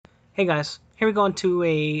Hey guys, here we go into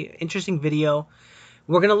a interesting video.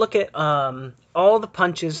 We're gonna look at all the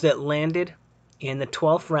punches that landed in the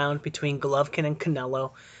 12th round between Golovkin and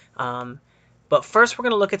Canelo. But first, we're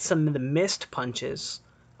gonna look at some of the missed punches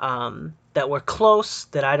that were close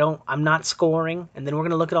that I'm not scoring, and then we're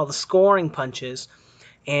gonna look at all the scoring punches.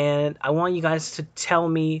 And I want you guys to tell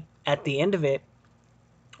me at the end of it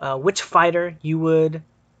which fighter you would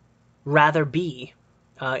rather be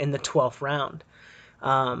in the 12th round.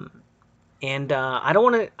 Um, and I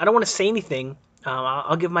don't want to say anything.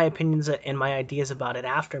 I'll give my opinions and my ideas about it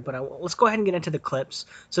after. But let's go ahead and get into the clips.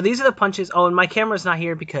 So these are the punches. Oh, and my camera's not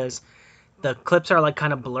here because the clips are like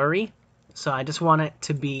kind of blurry. So I just want it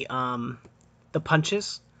to be the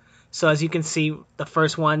punches. So as you can see, the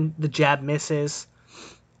first one, the jab misses.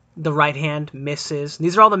 The right hand misses.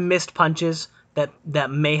 These are all the missed punches that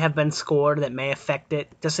may have been scored, that may affect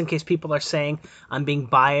it. Just in case people are saying I'm being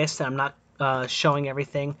biased and I'm not showing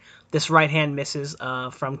everything. This right hand misses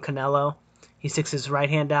from Canelo. He sticks his right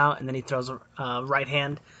hand out and then he throws a right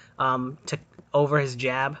hand to over his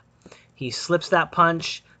jab. He slips that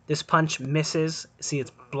punch. This punch misses. See,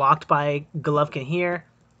 it's blocked by Golovkin here,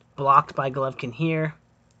 blocked by Golovkin here,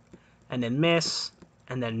 and then miss,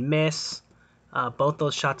 and then miss. Both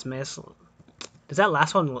those shots miss. Does that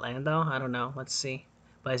last one land though? I don't know. Let's see.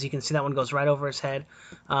 But as you can see, that one goes right over his head.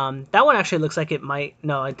 That one actually looks like it might.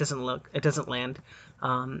 No, it doesn't look. It doesn't land.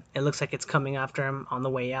 It looks like it's coming after him on the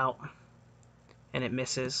way out, and it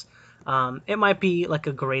misses. It might be like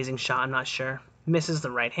a grazing shot. I'm not sure. Misses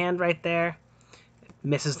the right hand right there.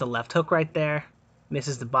 Misses the left hook right there.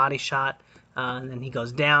 Misses the body shot, and then he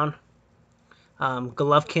goes down.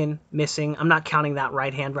 Golovkin missing. I'm not counting that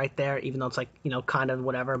right hand right there, even though it's like, kind of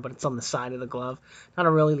whatever, but it's on the side of the glove. Not a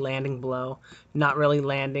really landing blow. Not really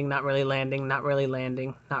landing, not really landing, not really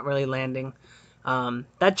landing, not really landing.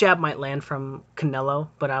 That jab might land from Canelo,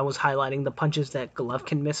 but I was highlighting the punches that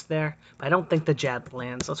Golovkin missed there. But I don't think the jab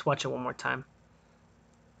lands. Let's watch it one more time.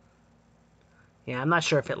 Yeah, I'm not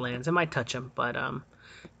sure if it lands. It might touch him, but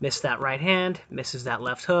missed that right hand, misses that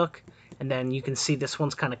left hook, and then you can see this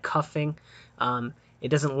one's kind of cuffing. It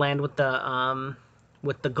doesn't land with the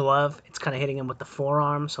glove. It's kind of hitting him with the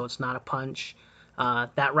forearm, so it's not a punch.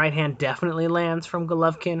 That right hand definitely lands from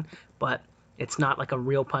Golovkin, but it's not like a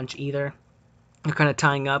real punch either. You're kind of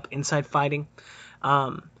tying up inside fighting.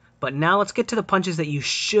 But now let's get to the punches that you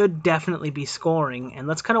should definitely be scoring, and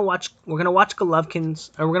let's kind of watch. We're gonna watch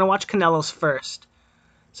Golovkin's, or we're gonna watch Canelo's first.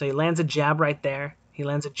 So he lands a jab right there. He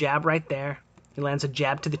lands a jab right there. He lands a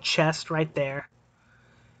jab to the chest right there.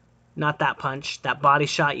 Not that punch. That body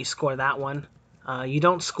shot, you score that one. You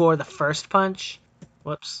don't score the first punch.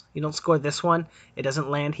 Whoops. You don't score this one. It doesn't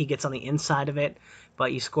land. He gets on the inside of it.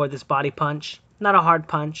 But you score this body punch. Not a hard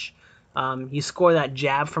punch. You score that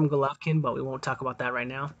jab from Golovkin, but we won't talk about that right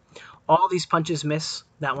now. All these punches miss.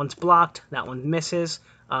 That one's blocked. That one misses.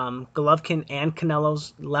 Golovkin and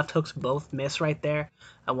Canelo's left hooks both miss right there.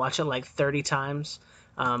 I watched it like 30 times.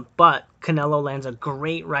 But Canelo lands a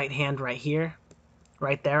great right hand right here.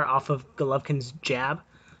 Right there off of Golovkin's jab.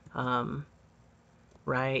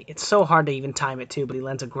 Right. It's so hard to even time it too, but he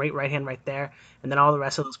lands a great right hand right there. And then all the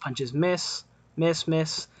rest of those punches miss, miss,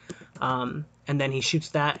 miss. And then he shoots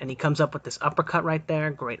that and he comes up with this uppercut right there.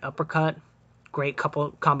 Great uppercut. Great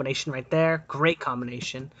combination right there. Great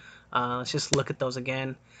combination. Let's just look at those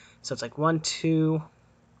again. So it's like 1, 2,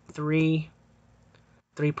 3.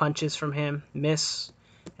 3 punches from him. Miss.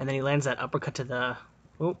 And then he lands that uppercut to the...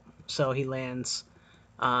 Oop. So he lands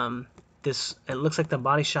this... It looks like the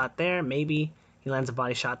body shot there. Maybe he lands a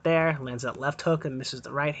body shot there. Lands that left hook and misses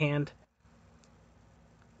the right hand.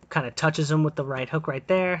 Kind of touches him with the right hook right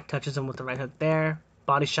there. Touches him with the right hook there.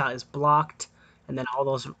 Body shot is blocked. And then all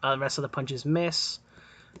those rest of the punches miss.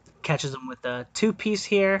 Catches him with the 2-piece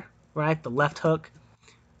here, right? The left hook.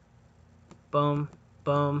 Boom,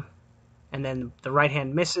 boom. And then the right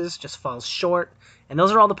hand misses, just falls short. And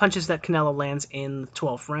those are all the punches that Canelo lands in the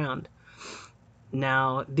 12th round.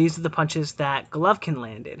 Now, these are the punches that Golovkin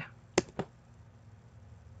landed.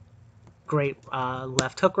 Great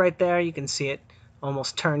left hook right there. You can see it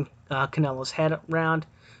almost turn Canelo's head around.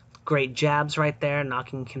 Great jabs right there,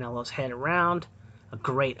 knocking Canelo's head around. A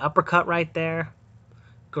great uppercut right there.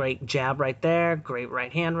 Great jab right there. Great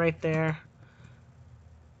right hand right there.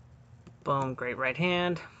 Boom, great right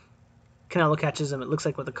hand. Canelo catches him, it looks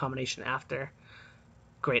like with a combination after.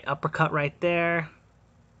 Great uppercut right there.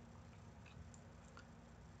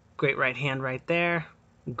 Great right hand right there.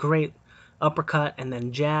 Great uppercut and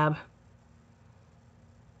then jab.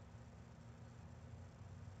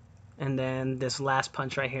 And then this last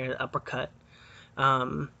punch right here, the uppercut.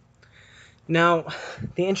 Now,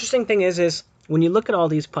 the interesting thing is when you look at all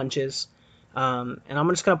these punches, and I'm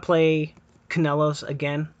just gonna play Canelo's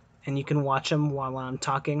again, and you can watch them while I'm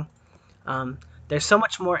talking. Um, there's so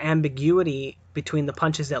much more ambiguity between the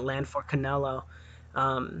punches that land for Canelo.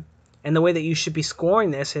 Um, and the way that you should be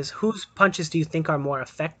scoring this is whose punches do you think are more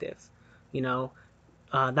effective? You know,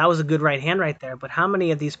 that was a good right hand right there, but how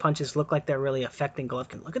many of these punches look like they're really affecting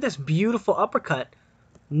Golovkin? Look at this beautiful uppercut.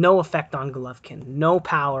 No effect on Golovkin. No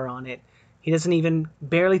power on it. He doesn't even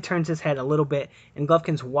barely turns his head a little bit, and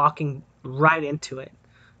Golovkin's walking right into it.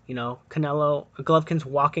 Golovkin's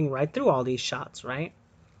walking right through all these shots, right?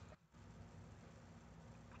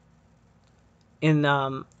 And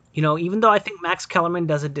even though I think Max Kellerman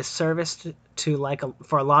does a disservice to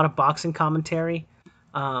for a lot of boxing commentary,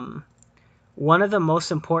 um, one of the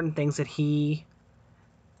most important things that I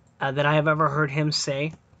have ever heard him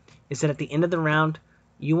say is that at the end of the round,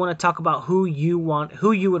 you want to talk about who you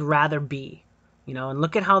would rather be, and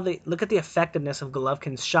look at the effectiveness of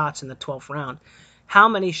Golovkin's shots in the 12th round. How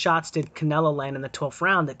many shots did Canelo land in the 12th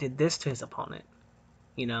round that did this to his opponent?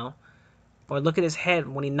 You know, or look at his head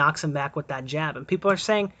when he knocks him back with that jab. And people are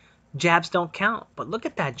saying jabs don't count, but look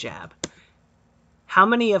at that jab. How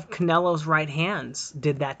many of Canelo's right hands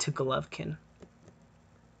did that to Golovkin?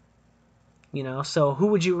 So who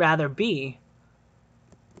would you rather be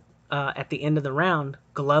at the end of the round,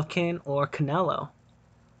 Golovkin or Canelo?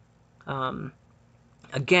 Um,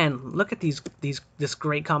 Again, look at this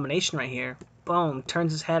great combination right here. Boom,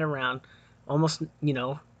 turns his head around, almost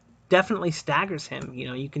definitely staggers him.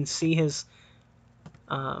 You can see him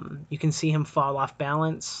fall off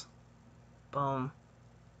balance. Boom.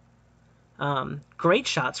 Great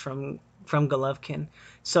shots from Golovkin.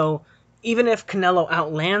 So even if Canelo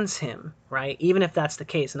outlands him, right? Even if that's the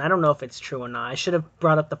case, and I don't know if it's true or not. I should have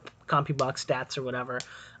brought up the CompuBox stats or whatever,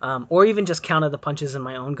 or even just counted the punches in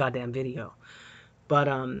my own goddamn video. But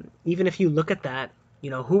even if you look at that,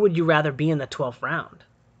 who would you rather be in the 12th round?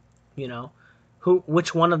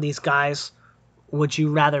 Which one of these guys would you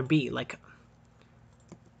rather be? Like,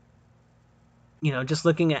 just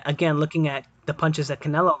looking at the punches that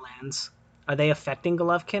Canelo lands, are they affecting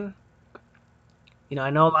Golovkin? I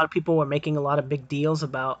know a lot of people were making a lot of big deals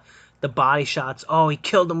about the body shots. Oh, he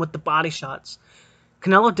killed him with the body shots.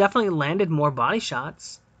 Canelo definitely landed more body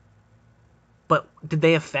shots, but did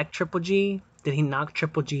they affect Triple G? Did he knock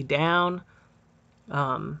Triple G down?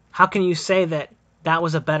 How can you say that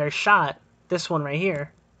was a better shot, this one right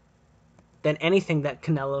here, than anything that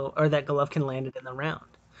Canelo or that Golovkin landed in the round?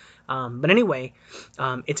 But anyway,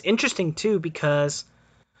 it's interesting too because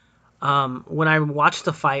when I watched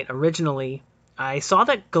the fight originally, I saw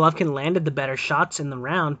that Golovkin landed the better shots in the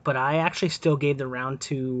round, but I actually still gave the round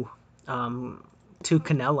to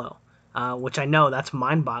Canelo, which I know that's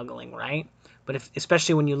mind-boggling, right? But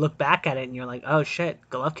especially when you look back at it and you're like, oh shit,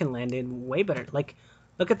 Golovkin landed way better. Like,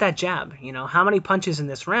 look at that jab. How many punches in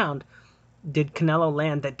this round did Canelo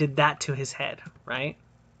land that did that to his head, right?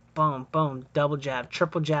 Boom, boom, double jab,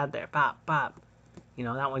 triple jab there, pop, pop.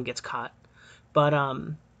 That one gets caught. But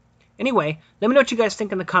anyway, let me know what you guys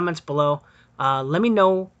think in the comments below. Let me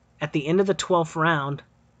know at the end of the 12th round,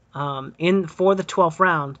 for the 12th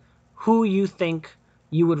round, who you think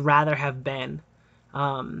you would rather have been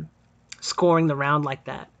scoring the round like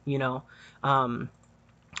that.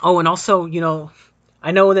 Oh, and also,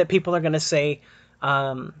 I know that people are going to say,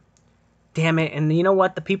 damn it. And you know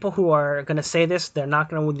what? The people who are going to say this, they're not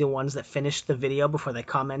going to be the ones that finished the video before they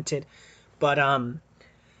commented. But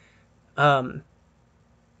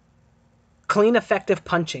clean, effective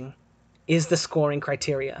punching is the scoring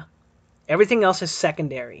criteria. Everything else is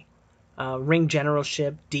secondary. Ring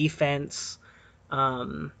generalship, defense.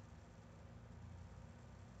 I'm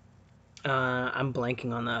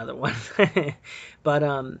blanking on the other one.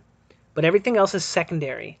 But everything else is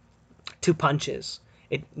secondary to punches.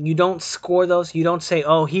 You don't score those. You don't say,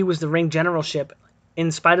 oh, he was the ring generalship,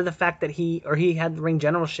 in spite of the fact that he had the ring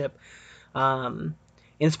generalship. In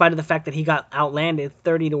spite of the fact that he got outlanded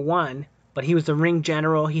 30-1, but he was the ring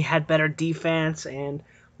general. He had better defense and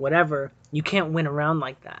whatever. You can't win around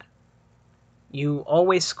like that. You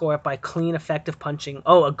always score it by clean, effective punching.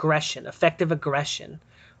 Oh, aggression, effective aggression,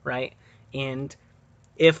 right? And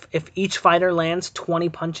if each fighter lands 20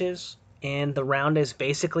 punches and the round is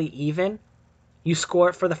basically even, you score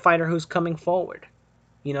it for the fighter who's coming forward.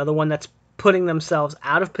 The one that's putting themselves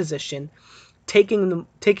out of position, taking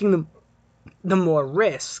the more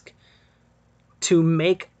risk to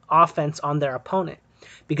make offense on their opponent.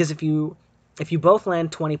 Because if you both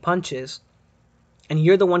land 20 punches and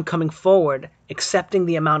you're the one coming forward, accepting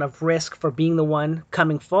the amount of risk for being the one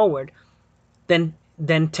coming forward, then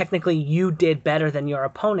technically you did better than your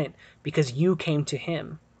opponent because you came to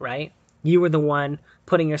him, right? You were the one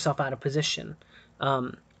putting yourself out of position.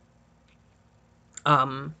 Um,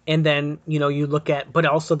 and then, you look at, but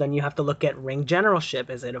also then you have to look at ring generalship.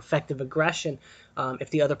 Is it effective aggression if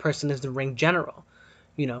the other person is the ring general?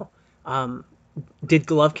 You know, um, did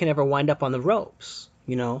Golovkin ever wind up on the ropes?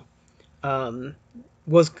 Um,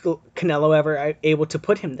 was Canelo ever able to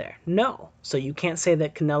put him there? No. So you can't say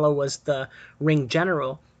that Canelo was the ring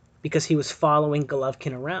general because he was following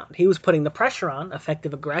Golovkin around. He was putting the pressure on,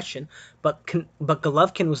 effective aggression, but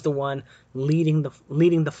Golovkin was the one leading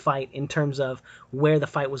the fight in terms of where the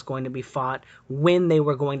fight was going to be fought, when they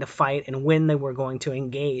were going to fight, and when they were going to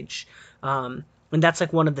engage. And that's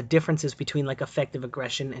like one of the differences between like effective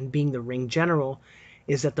aggression and being the ring general,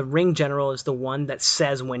 is that the ring general is the one that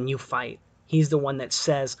says when you fight. He's the one that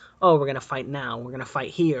says, "Oh, we're gonna fight now. We're gonna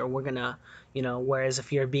fight here. We're gonna," Whereas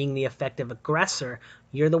if you're being the effective aggressor,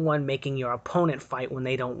 you're the one making your opponent fight when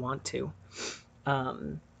they don't want to.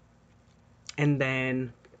 Um, and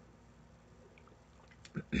then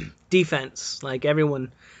defense, like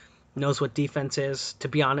everyone knows what defense is. To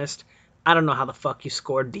be honest, I don't know how the fuck you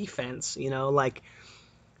score defense. Like,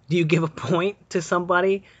 do you give a point to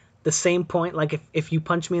somebody? The same point, like if you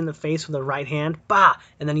punch me in the face with a right hand, bah,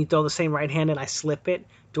 and then you throw the same right hand and I slip it,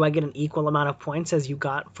 do I get an equal amount of points as you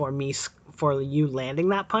got for you landing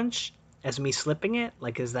that punch as me slipping it?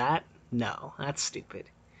 Like, is that? No, that's stupid.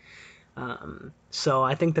 So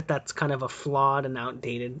I think that that's kind of a flawed and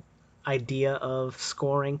outdated idea of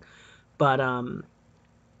scoring. But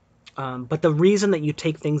the reason that you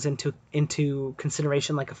take things into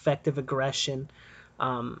consideration, like effective aggression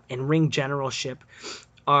and ring generalship,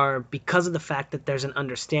 are because of the fact that there's an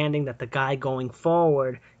understanding that the guy going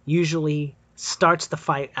forward usually starts the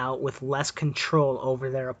fight out with less control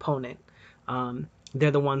over their opponent.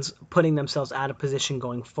 They're the ones putting themselves out of position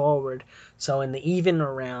going forward. So in the even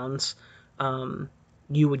rounds,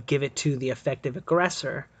 you would give it to the effective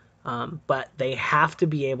aggressor, but they have to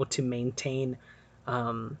be able to maintain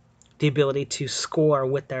the ability to score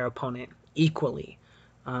with their opponent equally.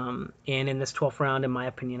 And in this 12th round, in my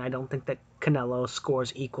opinion, I don't think that Canelo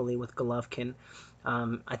scores equally with Golovkin.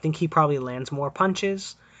 I think he probably lands more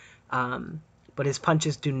punches, but his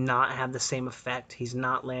punches do not have the same effect. He's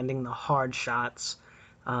not landing the hard shots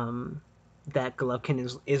that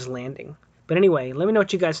Golovkin is landing. But anyway, let me know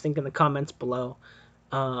what you guys think in the comments below.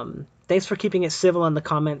 Thanks for keeping it civil in the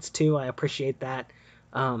comments too. I appreciate that.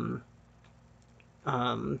 Um,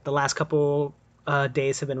 the last couple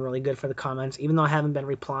days have been really good for the comments. Even though I haven't been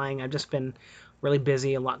replying, I've just been really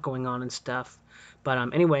busy, a lot going on and stuff. But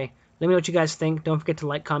anyway, let me know what you guys think. Don't forget to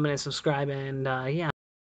like, comment, and subscribe. And yeah.